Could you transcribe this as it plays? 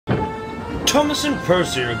Thomas and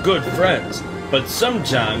Percy are good friends, but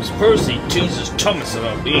sometimes Percy teases Thomas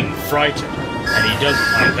about being frightened, and he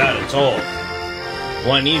doesn't like that at all.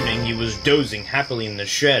 One evening he was dozing happily in the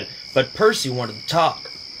shed, but Percy wanted to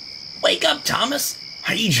talk. "Wake up, Thomas!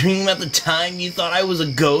 Are you dreaming about the time you thought I was a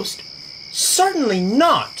ghost?" "Certainly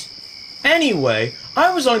not! Anyway,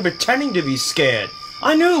 I was only pretending to be scared.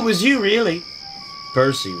 I knew it was you, really."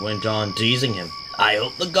 Percy went on teasing him. "I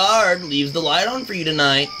hope the guard leaves the light on for you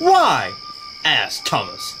tonight." "Why?" asked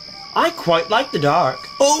Thomas. "I quite like the dark."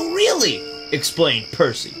 "Oh, really?" explained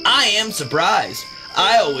Percy. "I am surprised.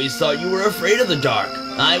 I always thought you were afraid of the dark.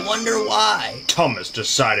 I wonder why." Thomas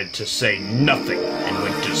decided to say nothing and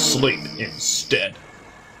went to sleep instead.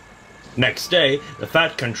 Next day, the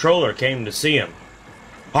fat controller came to see him.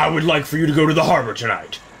 "I would like for you to go to the harbor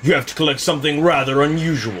tonight. You have to collect something rather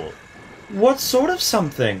unusual." "What sort of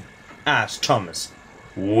something?" asked Thomas.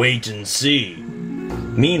 "Wait and see."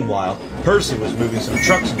 Meanwhile, Percy was moving some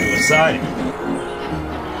trucks into a siding.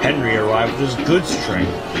 Henry arrived with his goods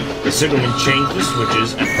train. The signalman changed the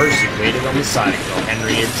switches, and Percy waited on the siding while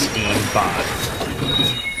Henry had steamed by.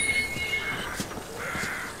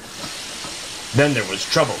 Then there was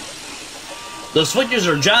trouble. "The switches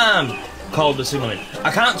are jammed," called the signalman.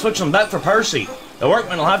 "I can't switch them back for Percy. The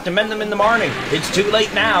workmen will have to mend them in the morning. It's too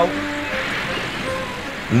late now."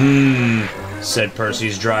 Said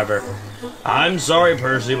Percy's driver. "I'm sorry,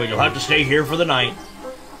 Percy, but you'll have to stay here for the night."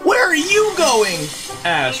 "Where are you going?"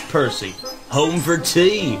 asked Percy. "Home for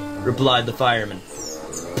tea," replied the fireman.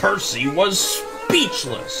 Percy was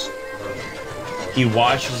speechless. He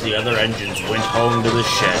watched as the other engines went home to the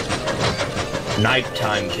shed.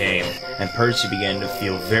 Nighttime came, and Percy began to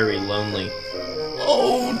feel very lonely.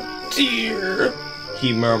 "Oh dear,"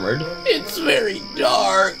 he murmured. "It's very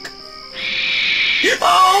dark."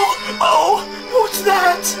 Oh, what's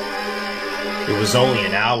that?" It was only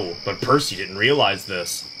an owl, but Percy didn't realize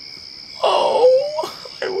this. "Oh,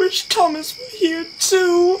 I wish Thomas were here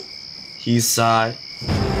too," he sighed.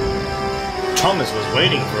 Thomas was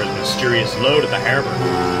waiting for his mysterious load at the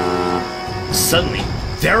harbor. Suddenly,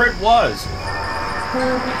 there it was!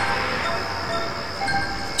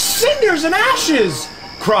 "Cinders and ashes!"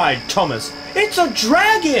 cried Thomas. "It's a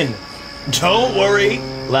dragon!" "Don't worry,"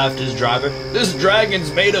 laughed his driver. "This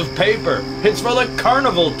dragon's made of paper. It's for the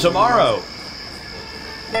carnival tomorrow."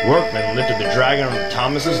 Workmen lifted the dragon on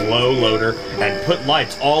Thomas's low loader and put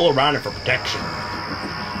lights all around it for protection.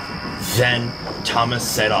 Then Thomas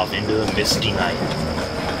set off into the misty night.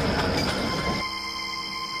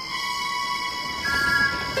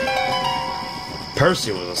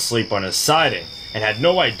 Percy was asleep on his siding and had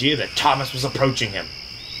no idea that Thomas was approaching him.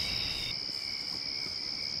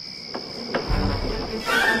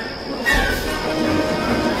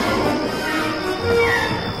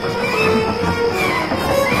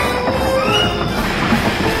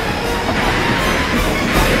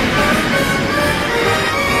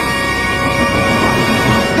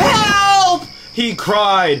 He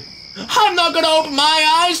cried, "I'm not gonna open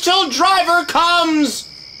my eyes till driver comes!"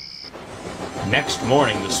 Next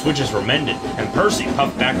morning, the switches were mended, and Percy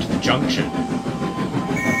puffed back to the junction.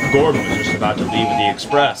 Gordon was just about to leave with the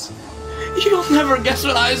express. "You'll never guess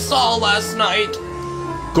what I saw last night."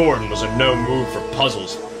 Gordon was in no mood for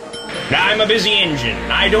puzzles. "I'm a busy engine.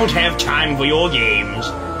 I don't have time for your games."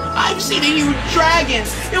 "I've seen a huge dragon.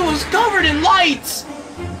 It was covered in lights."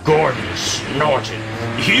 Gordon snorted.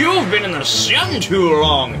 "You've been in the sun too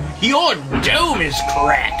long. Your dome is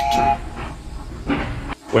cracked."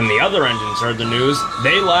 When the other engines heard the news,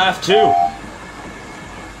 they laughed too.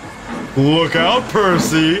 "Look out,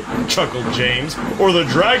 Percy," chuckled James, "or the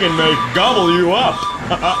dragon may gobble you up."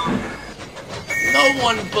 "No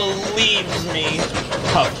one believes me,"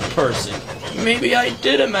 puffed Percy. "Maybe I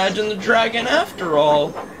did imagine the dragon after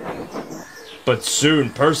all." But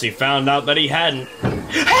soon Percy found out that he hadn't.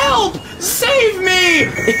 "Help! Save me!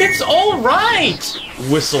 It's all right!"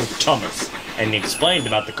 whistled Thomas, and he explained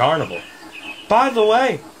about the carnival. "By the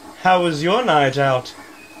way, how was your night out?"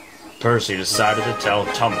 Percy decided to tell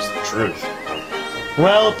Thomas the truth.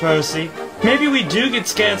 "Well, Percy, maybe we do get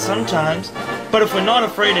scared sometimes, but if we're not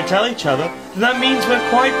afraid to tell each other, then that means we're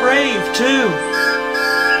quite brave, too."